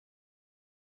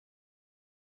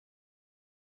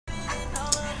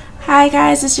Hi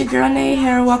guys, it's your girl Nay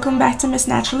here. Welcome back to Miss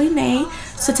Naturally Nay.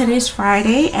 So today's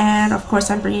Friday and of course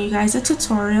I'm bringing you guys a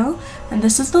tutorial, and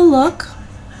this is the look.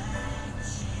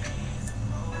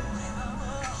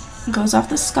 It goes off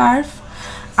the scarf.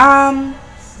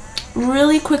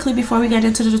 Really quickly before we get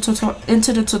into the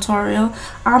tutorial,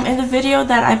 in the video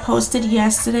that I posted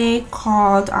yesterday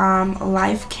called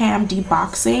Life Cam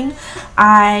Deboxing,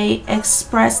 I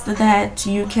expressed that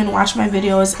you can watch my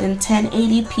videos in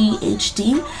 1080p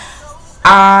HD.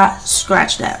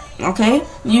 Scratch that. Okay,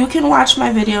 you can watch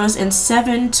my videos in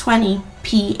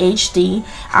 720p HD.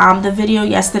 The video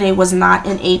yesterday was not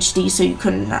in HD, so you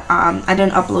couldn't I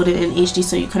didn't upload it in HD,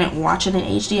 so you couldn't watch it in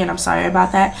HD, and I'm sorry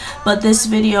about that. But this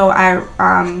video I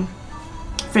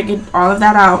figured all of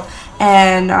that out,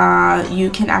 and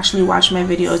you can actually watch my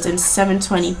videos in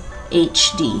 720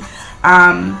 HD.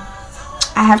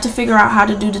 I have to figure out how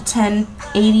to do the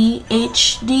 1080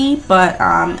 HD, but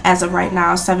as of right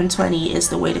now 720 is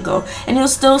the way to go, and you'll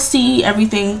still see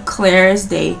everything clear as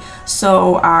day.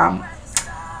 So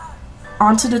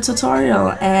on to the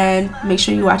tutorial, and make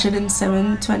sure you watch it in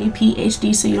 720p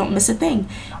HD so you don't miss a thing.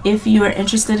 If you are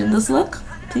interested in this look,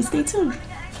 please stay tuned.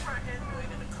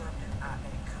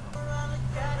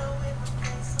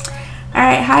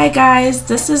 Alright, hi guys,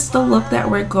 this is the look that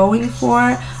we're going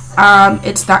for.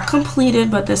 It's not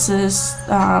completed, but this is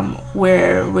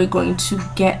where we're going to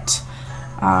get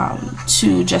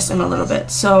to just in a little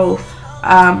bit. So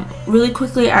really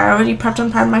quickly, I already prepped and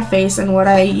primed my face, and what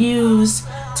I use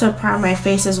to prime my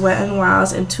face is Wet n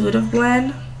Wild's Intuitive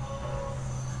Blend.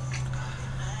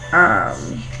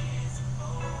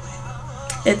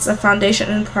 It's a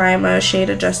foundation and primer, shade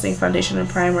adjusting foundation and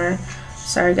primer.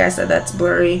 Sorry guys that that's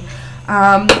blurry.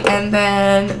 And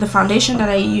then the foundation that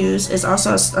I use is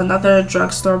also another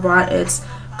drugstore bought. It's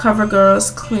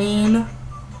CoverGirl's Clean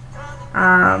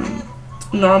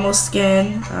Normal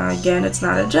Skin. Again, it's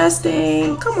not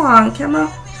adjusting. Come on,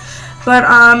 camera. But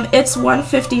it's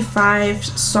 155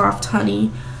 Soft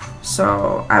Honey.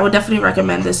 So I would definitely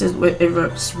recommend this. It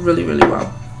works really, really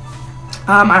well.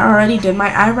 I already did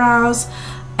my eyebrows.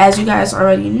 As you guys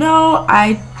already know,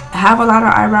 I have a lot of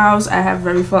eyebrows. I have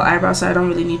very full eyebrows, so I don't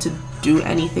really need to do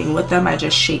anything with them. I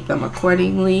just shape them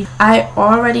accordingly. I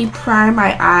already primed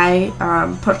my eye,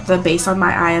 put the base on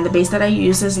my eye, and the base that I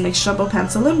use is NYX Jumbo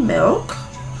Pencil and Milk.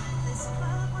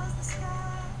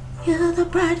 You're the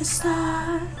brightest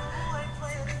star.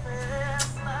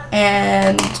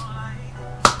 And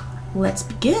let's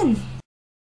begin.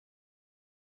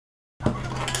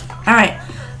 Alright,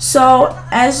 so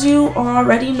as you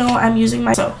already know, I'm using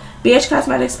my BH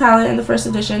Cosmetics palette in the first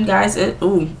edition, guys.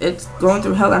 It's going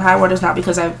through hell and high waters now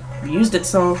because I've used it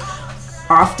so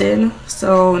often,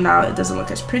 so now it doesn't look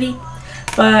as pretty.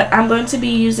 But I'm going to be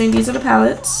using, these are the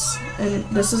palettes, and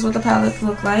this is what the palettes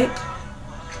look like.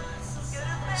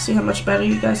 See how much better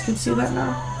you guys can see that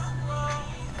now?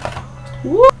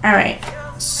 Alright,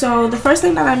 so the first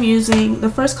thing that I'm using, the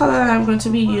first color that I'm going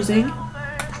to be using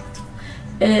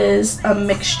is a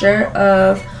mixture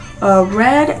of a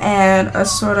red and a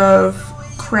sort of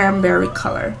cranberry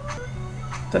color.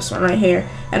 This one right here.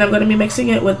 And I'm going to be mixing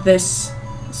it with this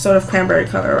sort of cranberry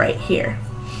color right here.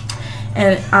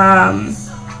 And I'm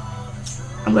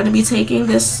going to be taking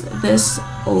this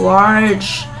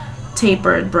large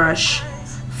tapered brush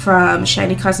from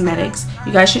Shiny Cosmetics.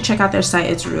 You guys should check out their site.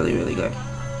 It's really, really good.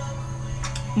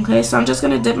 Okay, so I'm just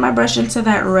going to dip my brush into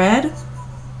that red.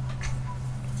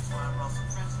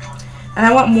 And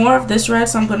I want more of this red,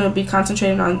 so I'm going to be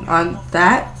concentrating on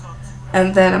that.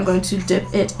 And then I'm going to dip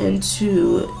it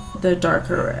into the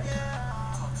darker red.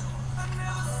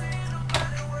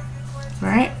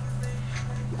 Alright.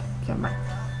 Got my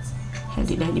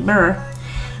handy dandy mirror.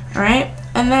 Alright.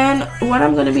 And then what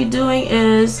I'm going to be doing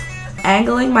is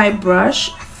angling my brush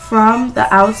from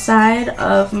the outside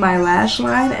of my lash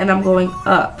line, and I'm going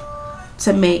up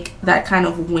to make that kind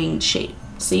of winged shape.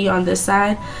 See on this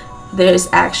side? There's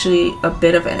actually a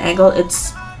bit of an angle.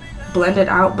 It's blended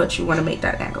out, but you want to make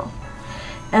that angle.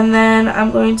 And then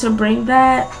I'm going to bring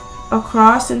that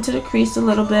across into the crease a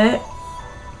little bit.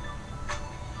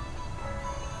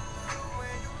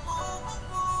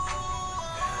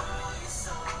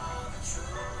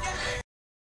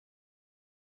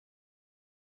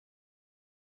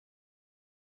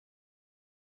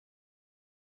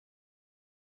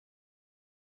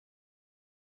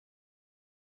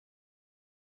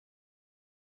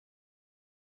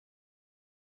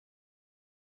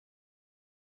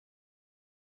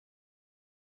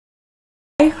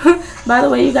 By the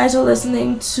way, you guys are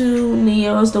listening to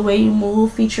Neo's The Way You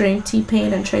Move featuring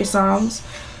T-Pain and Trey Songz,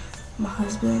 my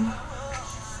husband.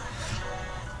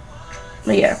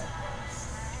 But yeah.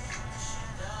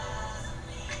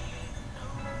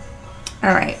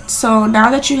 Alright, so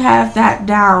now that you have that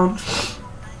down,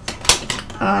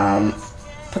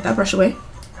 put that brush away.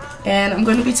 And I'm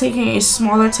going to be taking a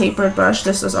smaller tapered brush.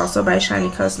 This is also by Shiny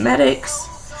Cosmetics.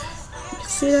 You can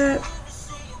see that.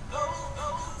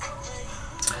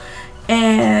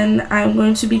 And I'm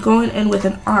going to be going in with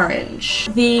an orange.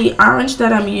 The orange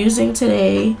that I'm using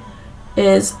today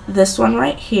is this one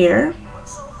right here.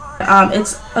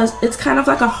 It's kind of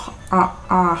like a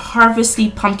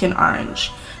harvesty pumpkin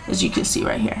orange, as you can see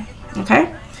right here.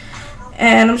 Okay,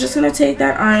 and I'm just going to take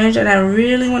that orange, and I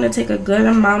really want to take a good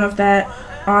amount of that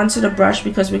onto the brush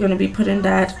because we're going to be putting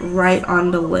that right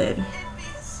on the lid.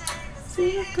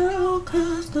 See you go,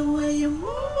 'cause the way you move.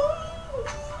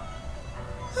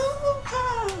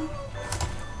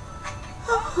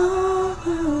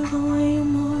 The way you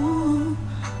move.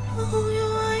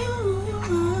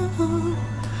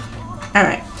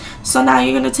 Alright, so now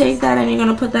you're going to take that and you're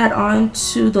going to put that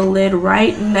onto the lid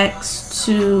right next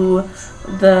to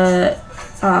the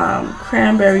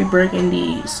cranberry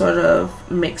burgundy sort of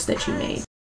mix that you made.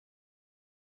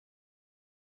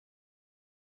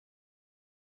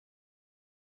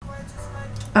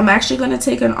 I'm actually going to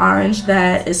take an orange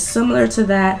that is similar to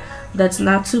that, that's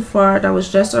not too far, that was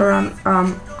just around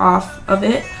off of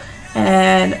it,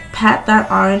 and pat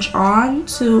that orange on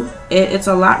to it. It's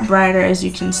a lot brighter, as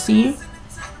you can see,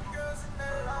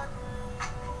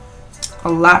 a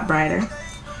lot brighter,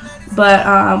 but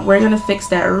we're going to fix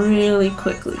that really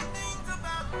quickly.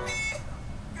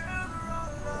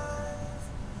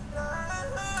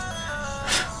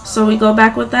 So we go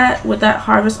back with that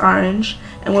harvest orange,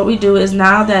 and what we do is,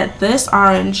 now that this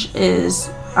orange is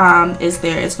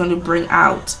there, it's going to bring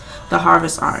out the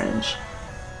harvest orange,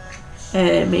 and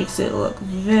it makes it look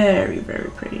very,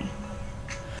 very pretty.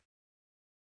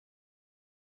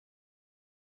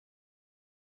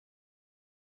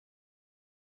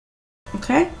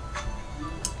 Okay,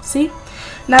 see?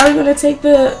 Now we're going to take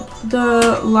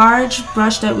the large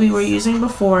brush that we were using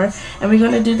before, and we're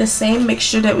going to do the same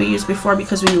mixture that we used before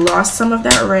because we lost some of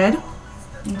that red.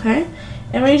 Okay,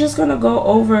 and we're just going to go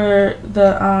over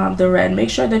the red. Make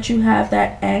sure that you have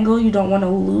that angle. You don't want to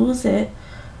lose it.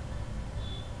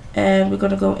 And we're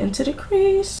going to go into the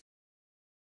crease.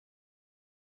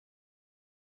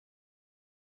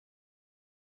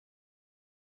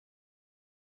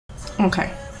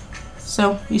 Okay,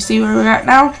 so you see where we're at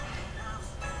now?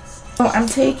 So I'm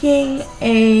taking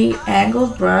a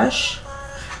angled brush,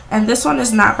 and this one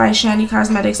is not by Shiny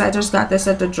Cosmetics. I just got this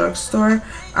at the drugstore,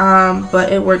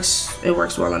 but it works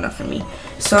well enough for me.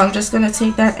 So I'm just going to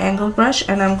take that angled brush,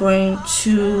 and I'm going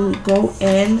to go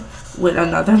in with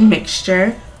another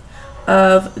mixture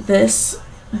of this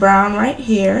brown right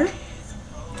here,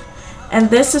 and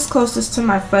this is closest to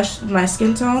my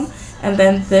skin tone, and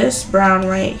then this brown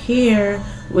right here,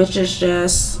 which is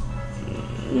just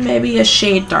maybe a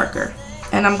shade darker,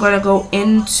 and I'm going to go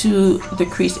into the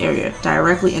crease area,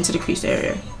 directly into the crease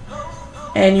area.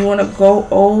 And you want to go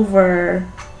over,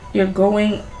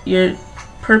 you're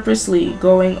purposely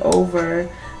going over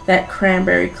that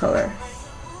cranberry color.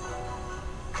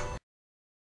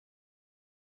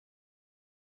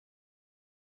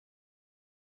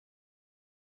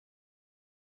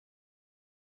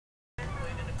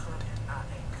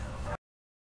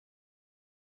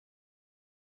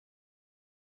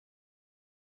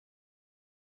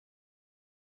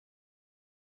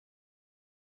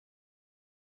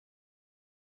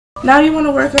 Now you want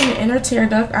to work on your inner tear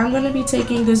duct. I'm going to be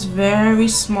taking this very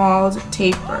small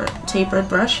tapered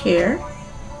brush here.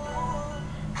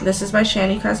 This is by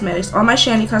Shiny Cosmetics. All my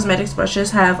Shiny Cosmetics brushes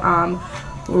have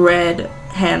red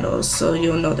handles, so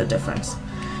you'll know the difference.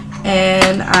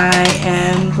 And I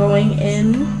am going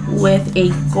in with a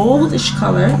goldish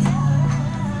color.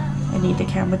 I need the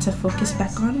camera to focus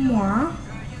back on moi.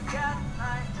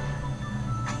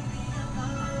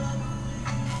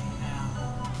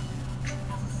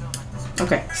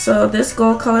 Okay, so this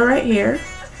gold color right here,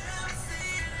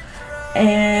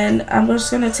 and I'm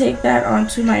just going to take that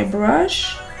onto my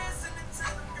brush,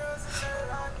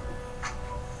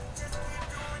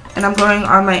 and I'm going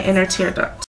on my inner tear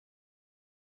duct.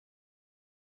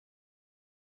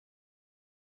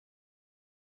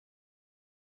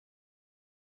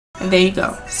 And there you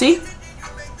go. See?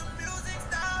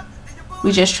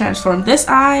 We just transformed this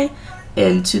eye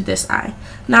into this eye.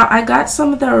 Now I got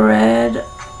some of the red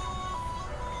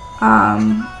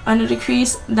under the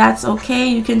crease. That's okay.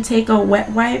 You can take a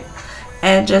wet wipe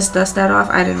and just dust that off.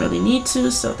 I didn't really need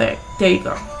to, so there you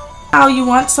go. Now you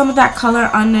want some of that color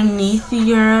underneath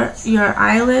your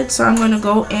eyelid, so I'm going to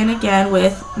go in again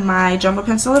with my Jumbo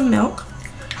Pencil and Milk,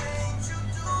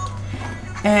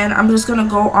 and I'm just going to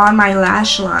go on my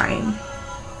lash line.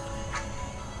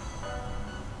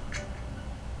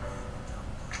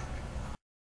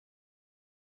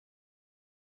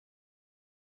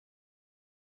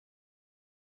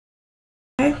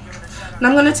 And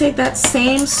I'm going to take that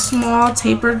same small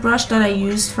tapered brush that I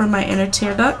used for my inner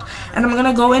tear duct, and I'm going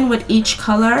to go in with each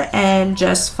color and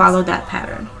just follow that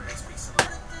pattern.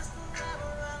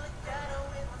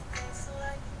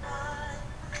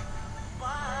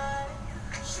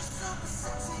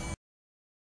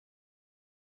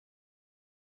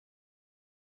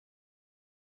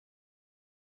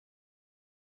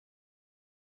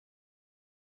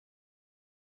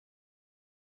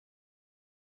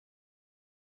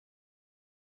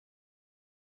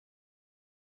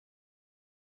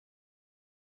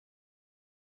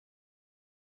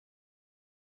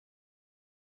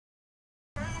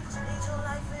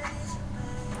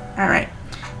 Alright,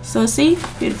 so see,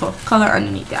 beautiful color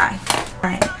underneath the eye.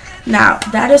 Alright, now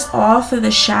that is all for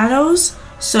the shadows,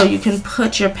 so you can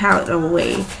put your palette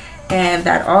away. And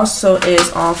that also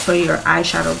is all for your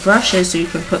eyeshadow brushes, so you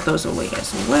can put those away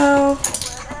as well.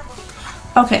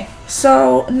 Okay,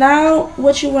 so now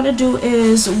what you want to do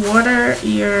is water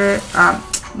your,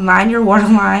 line your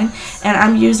waterline. And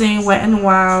I'm using Wet n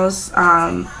Wild's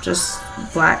just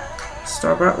black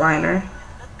store-bought liner.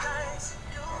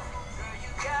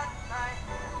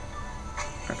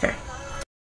 Okay.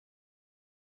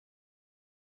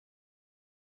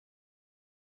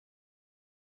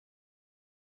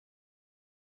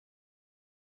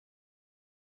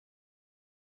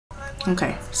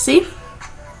 Okay, see?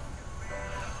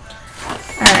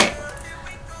 Alright.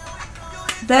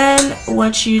 Then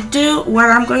what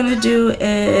I'm going to do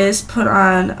is put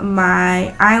on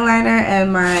my eyeliner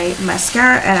and my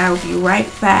mascara, and I will be right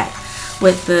back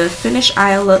with the finished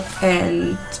eye look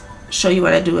and show you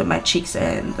what I do with my cheeks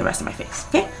and the rest of my face,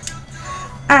 okay?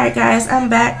 Alright guys, I'm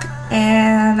back,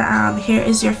 and here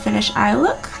is your finished eye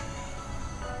look.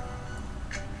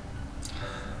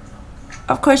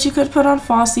 Of course you could put on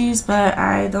falsies, but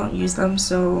I don't use them,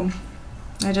 so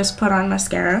I just put on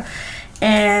mascara.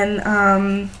 And I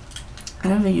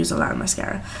don't even use a lot of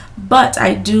mascara, but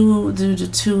I do the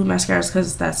 2 mascaras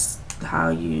because that's how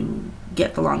you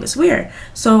get the longest wear.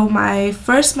 So my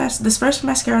this first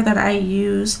mascara that I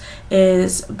use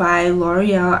is by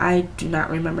L'Oreal. I do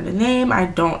not remember the name. I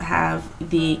don't have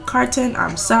the carton,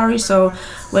 I'm sorry. So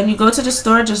when you go to the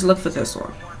store, just look for this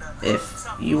one if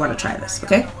you want to try this,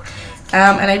 okay?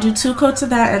 And I do 2 coats of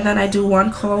that, and then I do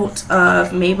 1 coat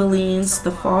of Maybelline's The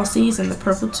Falsies in the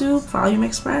purple tube, Volume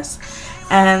Express,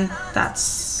 and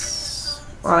that's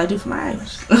all I do for my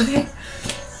eyes, okay?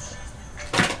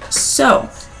 So,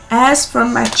 as for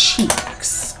my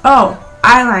cheeks,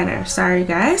 eyeliner, sorry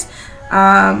guys,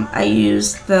 I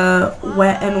use the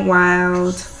Wet n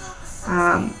Wild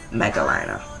Mega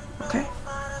Liner, okay?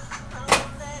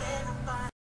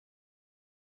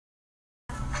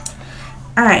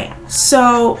 Alright,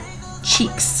 so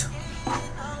cheeks.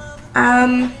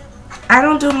 I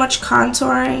don't do much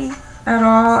contouring at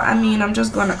all. I mean, I'm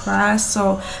just going to class,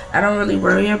 so I don't really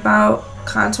worry about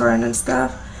contouring and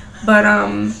stuff. But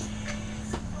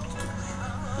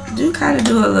do kind of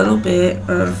do a little bit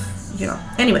of, you know.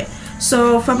 Anyway,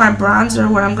 so for my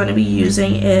bronzer, what I'm going to be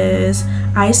using is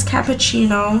Iced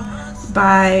Cappuccino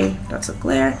by, that's a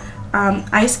glare,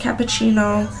 Iced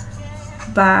Cappuccino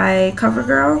by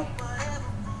CoverGirl.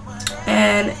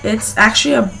 And it's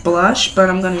actually a blush, but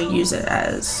I'm going to use it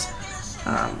as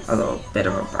a little bit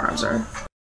of a bronzer.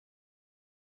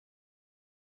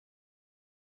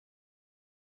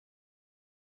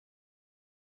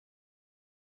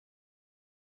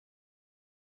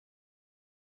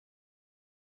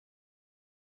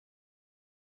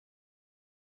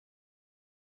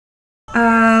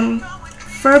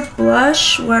 For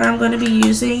blush, what I'm going to be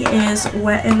using is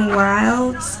Wet n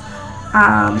Wild's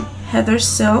Heather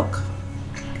Silk,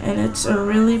 and it's a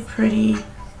really pretty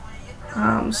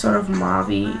sort of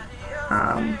mauve-y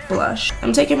blush.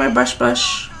 I'm taking my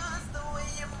brush,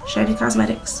 Shiny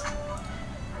Cosmetics.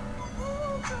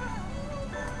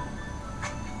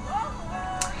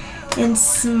 And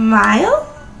smile.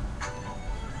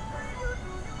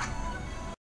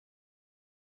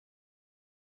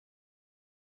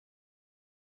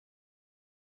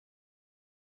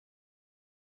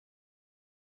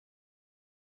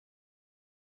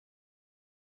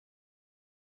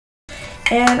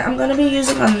 And I'm going to be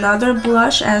using another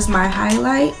blush as my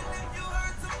highlight.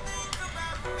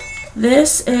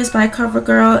 This is by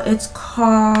CoverGirl. It's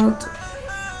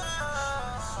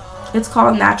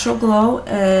called Natural Glow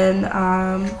in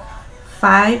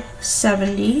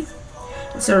 570.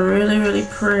 It's a really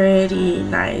pretty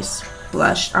nice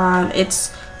blush.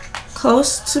 It's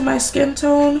close to my skin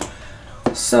tone,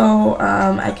 so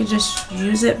I could just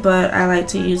use it, but I like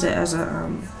to use it as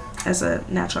a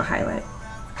natural highlight.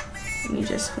 Let me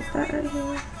just put that right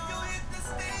here.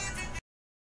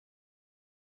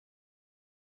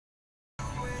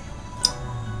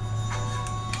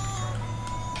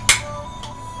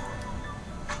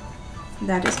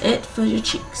 That is it for your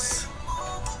cheeks.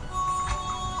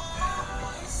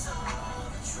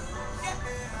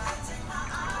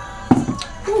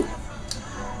 Ooh.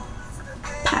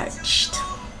 Parched.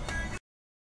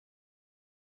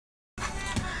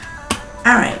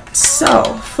 Alright,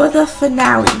 so for the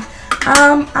finale,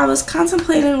 I was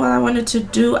contemplating what I wanted to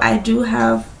do. I do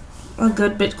have a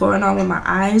good bit going on with my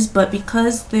eyes, but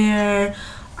because they're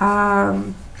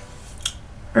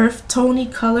earth tony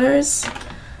colors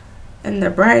and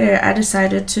they're brighter, I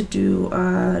decided to do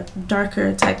a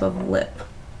darker type of lip.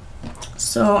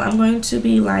 So I'm going to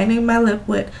be lining my lip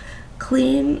with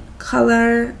Clean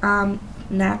Color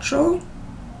Natural.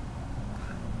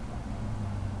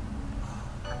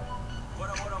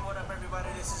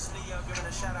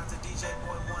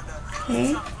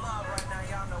 Okay.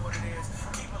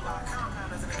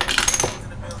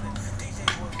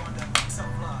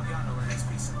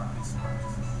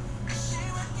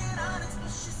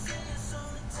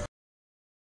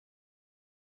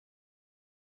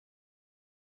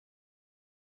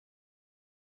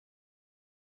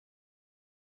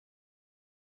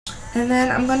 And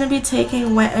then I'm going to be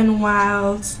taking Wet n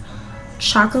Wild's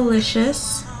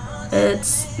Chocolicious.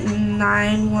 It's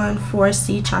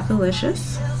 914C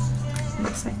Chocolicious.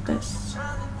 Looks like this.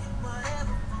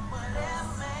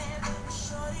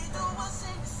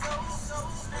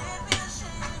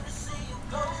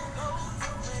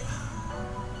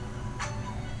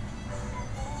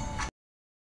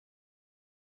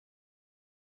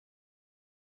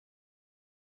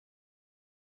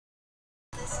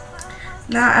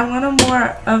 Now I want a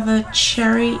more of a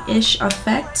cherry-ish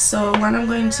effect, so what I'm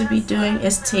going to be doing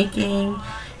is taking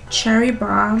Cherry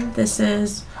Bomb. This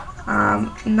is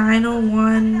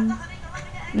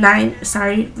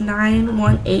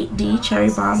 918D Cherry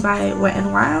Bomb by Wet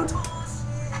n Wild,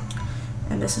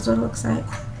 and this is what it looks like.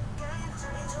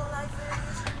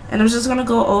 And I'm just gonna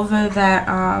go over that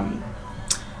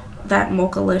that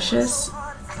Mochalicious.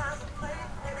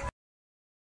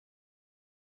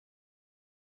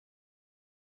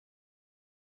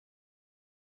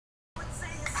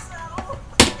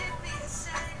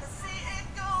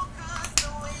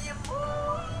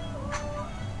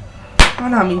 I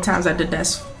don't know how many times I did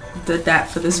that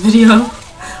for this video.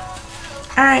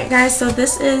 Alright guys, so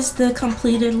this is the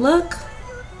completed look.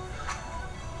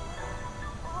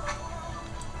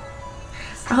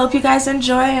 I hope you guys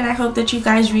enjoy, and I hope that you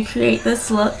guys recreate this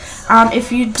look.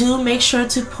 If you do, make sure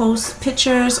to post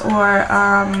pictures or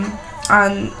on,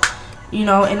 you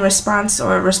know, in response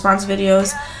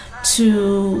videos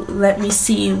to let me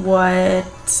see what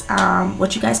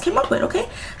you guys came up with. Okay,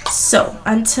 so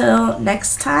until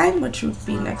next time, which would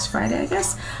be next Friday, I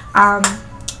guess.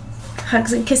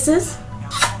 Hugs and kisses,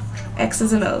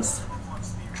 X's and O's.